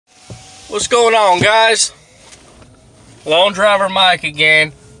What's going on, guys? Lone Driver Mike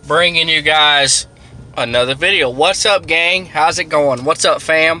again, bringing you guys another video. What's up, gang? How's it going? What's up,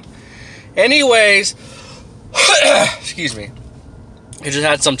 fam? Anyways, excuse me. I just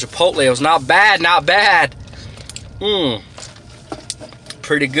had some Chipotle. It was not bad, not bad.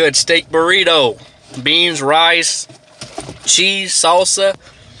 Pretty good steak burrito. Beans, rice, cheese, salsa.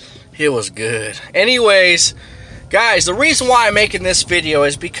 It was good. Anyways, guys, the reason why I'm making this video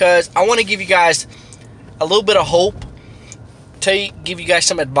is because I want to give you guys a little bit of hope, give you guys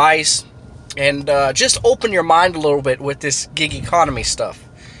some advice, and just open your mind a little bit with this gig economy stuff.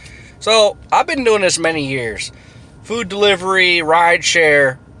 So, I've been doing this many years. Food delivery,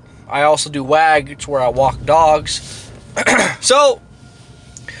 rideshare. I also do WAG. It's where I walk dogs. So,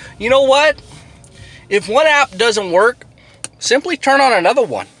 you know what? If one app doesn't work, simply turn on another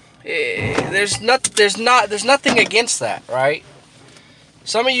one. There's nothing against that, right?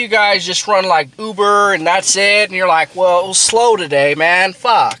 Some of you guys just run like Uber and that's it, and you're like, well, it was slow today, man,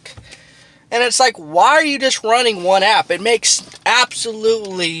 fuck. And it's like, why are you just running one app? It makes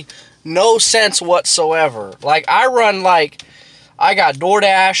absolutely no sense whatsoever. Like, I got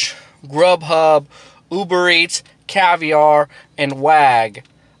Doordash, Grubhub, Uber Eats, Caviar, and WAG.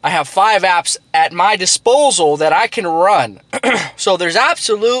 I have 5 apps at my disposal that I can run. So there's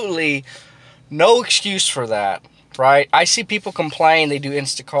absolutely no excuse for that, right? I see people complain they do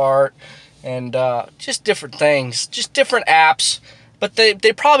Instacart and just different things, just different apps. But they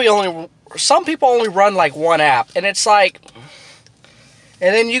probably some people only run like one app. And it's like,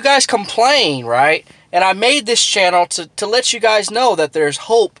 and then you guys complain, right? And I made this channel to let you guys know that there's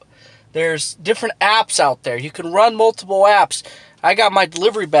hope. There's different apps out there. You can run multiple apps. I got my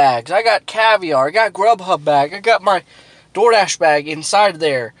delivery bags. I got Caviar. I got Grubhub bag. I got my Doordash bag inside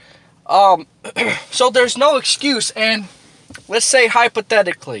there. So there's no excuse. And let's say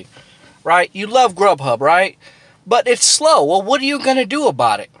hypothetically, right? You love Grubhub, right? But it's slow. Well, what are you going to do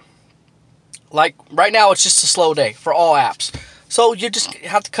about it? Like right now, it's just a slow day for all apps. So you just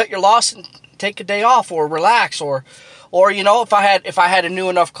have to cut your loss and take a day off or relax or you know, if I had a new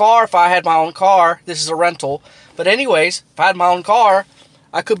enough car, if I had my own car, this is a rental. But anyways, if I had my own car,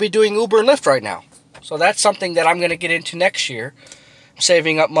 I could be doing Uber and Lyft right now. So that's something that I'm going to get into next year. I'm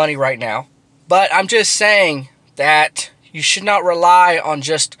saving up money right now. But I'm just saying that you should not rely on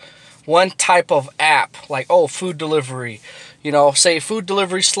just one type of app. Like, oh, food delivery. You know, say food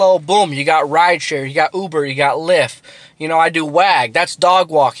delivery slow, boom, you got Rideshare, you got Uber, you got Lyft. You know, I do WAG, that's dog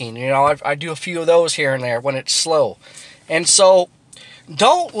walking. You know, I do a few of those here and there when it's slow. And so,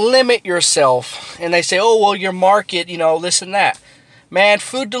 don't limit yourself. And they say, oh, well, your market, you know, this and that. Man,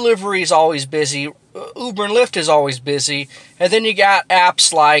 food delivery is always busy. Uber and Lyft is always busy. And then you got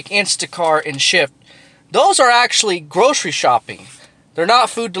apps like Instacart and Shift. Those are actually grocery shopping. They're not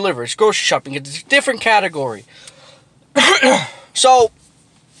food delivery. It's grocery shopping. It's a different category. So,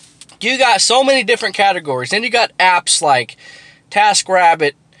 you got so many different categories. Then you got apps like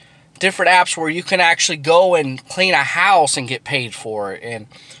TaskRabbit, different apps where you can actually go and clean a house and get paid for it, and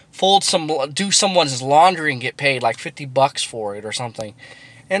do someone's laundry and get paid like $50 for it or something.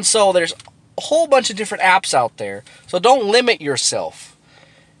 And so there's a whole bunch of different apps out there. So don't limit yourself.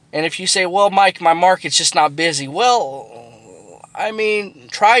 And if you say, well, Mike, my market's just not busy. Well, I mean,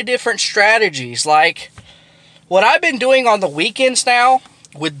 try different strategies. Like what I've been doing on the weekends now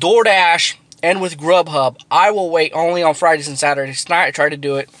with Doordash and with Grubhub, I will wait only on Fridays and Saturdays. Tonight I try to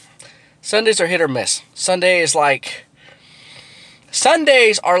do it. Sundays are hit or miss. Sundays is like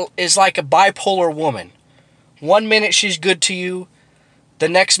a bipolar woman. One minute she's good to you, the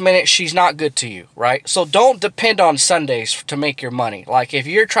next minute she's not good to you, right? So don't depend on Sundays to make your money. Like if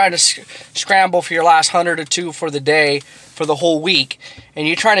you're trying to scramble for your last 100 or 2 for the day, for the whole week, and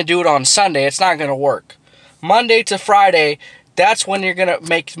you're trying to do it on Sunday, it's not going to work. Monday to Friday, that's when you're going to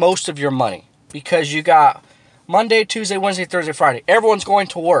make most of your money, because you got Monday, Tuesday, Wednesday, Thursday, Friday. Everyone's going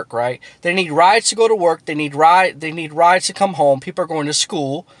to work, right? They need rides to go to work. They need rides to come home. People are going to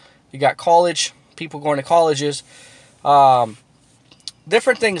school. You got college, people going to colleges.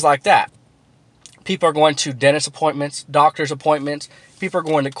 Different things like that. People are going to dentist appointments, doctor's appointments. People are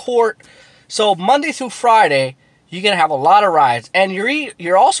going to court. So Monday through Friday, you're going to have a lot of rides. And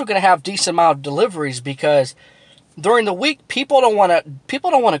you're also going to have decent amount of deliveries, because during the week, people don't want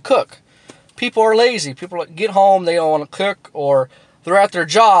to cook. People are lazy. People get home, they don't want to cook, or they're at their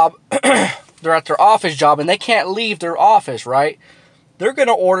job, they're at their office job, and they can't leave their office, right? They're going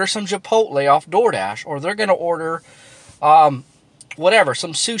to order some Chipotle off Doordash, or they're going to order whatever,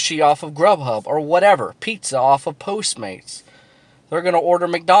 some sushi off of Grubhub, or whatever, pizza off of Postmates. They're going to order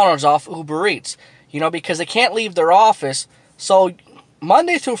McDonald's off Uber Eats, you know, because they can't leave their office. So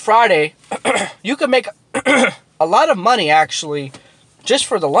Monday through Friday, you can make a lot of money actually just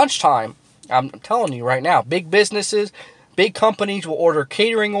for the lunchtime. I'm telling you right now, big businesses, big companies will order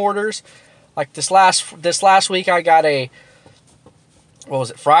catering orders. Like this last week, I got a, what was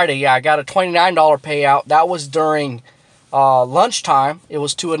it, Friday? Yeah, I got a $29 payout. That was during lunchtime. It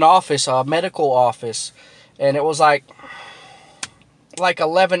was to an office, a medical office, and it was like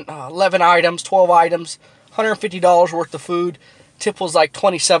 11 items, 12 items, $150 worth of food. Tip was like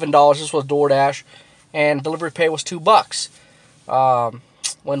 $27. This was Doordash, and delivery pay was $2.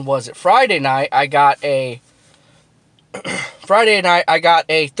 When was it? Friday night, I got a $32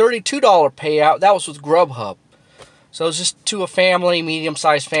 payout. That was with Grubhub. So it was just to a family,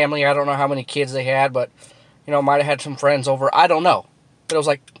 medium-sized family. I don't know how many kids they had, but, you know, might have had some friends over. I don't know. But it was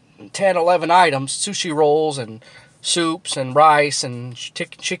like 10, 11 items, sushi rolls and soups and rice and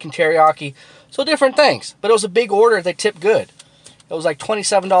chicken teriyaki. So different things. But it was a big order. They tipped good. It was like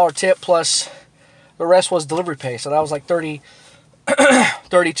 $27 tip plus the rest was delivery pay. So that was like $32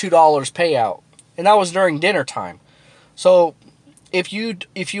 payout. And that was during dinner time. So if you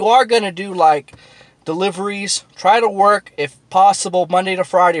are going to do like deliveries, try to work, if possible, Monday to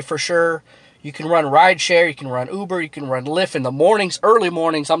Friday for sure. You can run Rideshare, you can run Uber, you can run Lyft in the mornings, early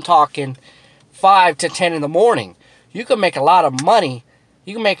mornings. I'm talking 5 to 10 in the morning. You can make a lot of money.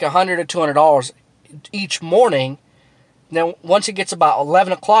 You can make $100 to $200 each morning. Then once it gets about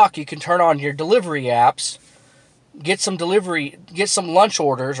 11 o'clock, you can turn on your delivery apps, get some lunch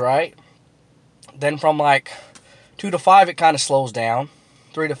orders, right? Then from like 2 to 5, it kind of slows down.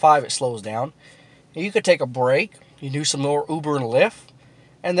 3 to 5, it slows down. And you could take a break. You do some more Uber and Lyft.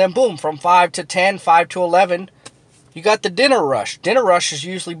 And then boom, from 5 to 10, 5 to 11, you got the dinner rush. Dinner rush is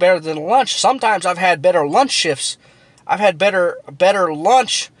usually better than lunch. Sometimes I've had better lunch shifts. I've had better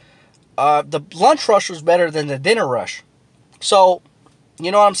lunch. The lunch rush was better than the dinner rush. So,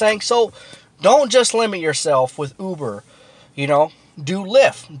 you know what I'm saying? So, don't just limit yourself with Uber. You know, do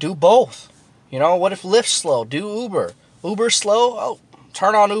Lyft. Do both. You know, what if Lyft's slow? Do Uber. Uber's slow? Oh,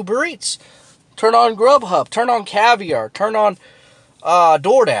 turn on Uber Eats. Turn on Grubhub. Turn on Caviar. Turn on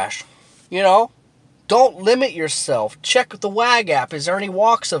Doordash. You know, don't limit yourself. Check the WAG app. Is there any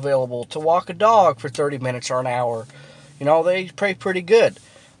walks available to walk a dog for 30 minutes or an hour? You know, they pay pretty good.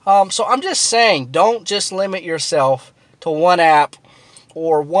 So I'm just saying, don't just limit yourself to one app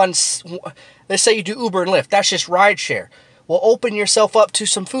or one. Let's say you do Uber and Lyft. That's just rideshare. Well, open yourself up to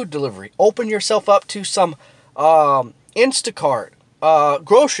some food delivery. Open yourself up to some Instacart,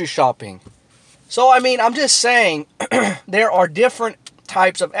 grocery shopping. So, I mean, I'm just saying there are different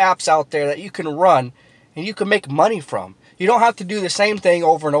types of apps out there that you can run and you can make money from. You don't have to do the same thing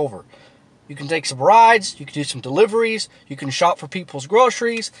over and over. You can take some rides, you can do some deliveries, you can shop for people's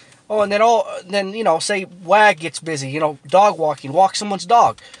groceries. Oh, and then you know, say WAG gets busy, you know, dog walking, walk someone's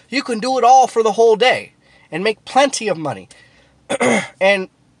dog. You can do it all for the whole day and make plenty of money. and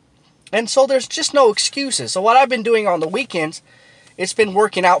so there's just no excuses. So what I've been doing on the weekends, it's been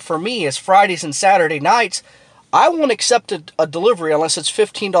working out for me, is Fridays and Saturday nights. I won't accept a delivery unless it's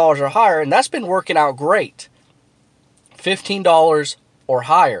 $15 or higher, and that's been working out great. $15 or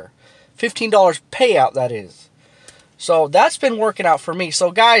higher. $15 payout, that is. So that's been working out for me. So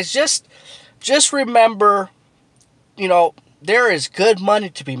guys, just remember, you know, there is good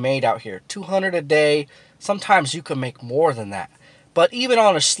money to be made out here. $200 a day. Sometimes you can make more than that. But even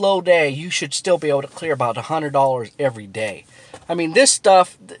on a slow day, you should still be able to clear about $100 every day. I mean, this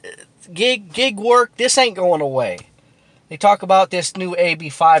stuff, gig work, this ain't going away. They talk about this new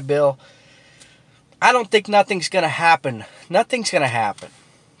AB5 bill. I don't think nothing's going to happen. Nothing's going to happen.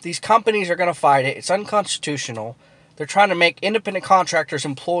 These companies are going to fight it. It's unconstitutional. They're trying to make independent contractors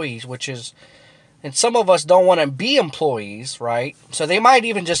employees, which is, and some of us don't want to be employees, right? So they might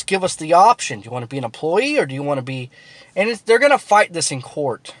even just give us the option. Do you want to be an employee or do you want to be, and they're going to fight this in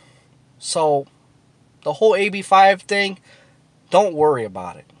court. So the whole AB5 thing, don't worry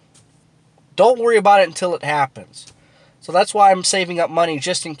about it. Don't worry about it until it happens. So that's why I'm saving up money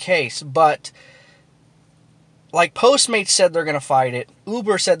just in case. But like Postmates said they're going to fight it.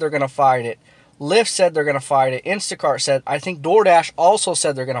 Uber said they're going to fight it. Lyft said they're going to fight it. Instacart said. I think DoorDash also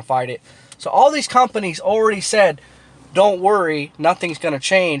said they're going to fight it. So all these companies already said, don't worry, nothing's going to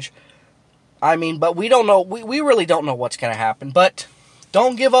change. I mean, but we don't know. We really don't know what's going to happen. But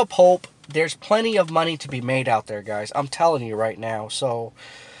don't give up hope. There's plenty of money to be made out there, guys. I'm telling you right now. So,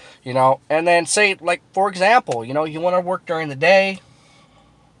 you know, and then say, like, for example, you know, you want to work during the day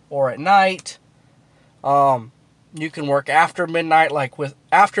or at night. You can work after midnight. Like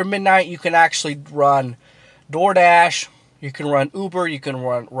after midnight, you can actually run DoorDash. You can run Uber. You can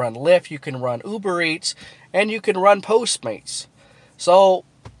run Lyft. You can run Uber Eats. And you can run Postmates. So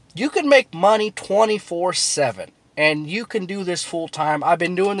you can make money 24/7, and you can do this full time. I've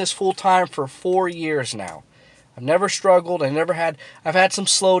been doing this full time for 4 years now. I've never struggled. I've had some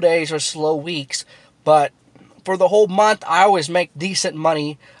slow days or slow weeks, but for the whole month, I always make decent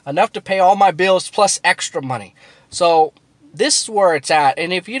money, enough to pay all my bills plus extra money. So this is where it's at.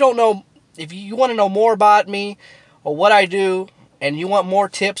 And if you don't know, if you want to know more about me or what I do, and you want more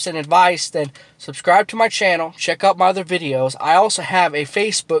tips and advice, then subscribe to my channel. Check out my other videos. I also have a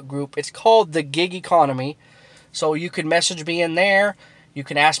Facebook group. It's called The Gig Economy. So you can message me in there. You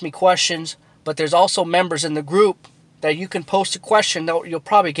can ask me questions. But there's also members in the group that you can post a question that you'll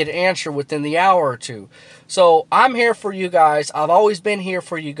probably get an answer within the hour or two. So I'm here for you guys. I've always been here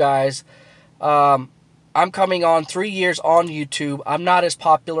for you guys. I'm coming on 3 years on YouTube. I'm not as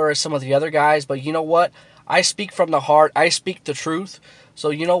popular as some of the other guys, but you know what? I speak from the heart. I speak the truth. So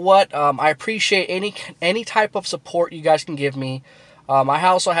you know what? I appreciate any type of support you guys can give me. I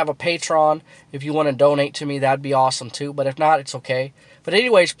also have a Patreon. If you want to donate to me, that'd be awesome too. But if not, it's okay. But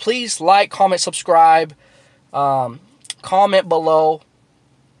anyways, please like, comment, subscribe, comment below,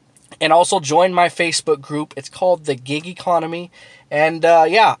 and also join my Facebook group. It's called The Gig Economy. And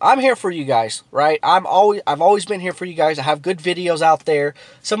yeah, I'm here for you guys, right? I've always been here for you guys. I have good videos out there.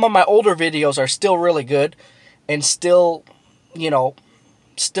 Some of my older videos are still really good, and still, you know,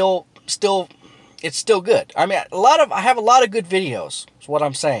 it's still good. I mean, I have a lot of good videos. Is what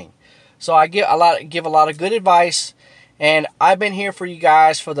I'm saying. So I give a lot of good advice, and I've been here for you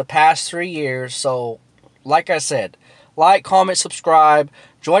guys for the past 3 years. So, like I said, like, comment, subscribe,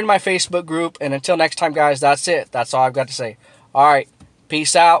 join my Facebook group, and until next time, guys, that's it. That's all I've got to say. All right,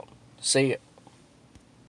 peace out. See you.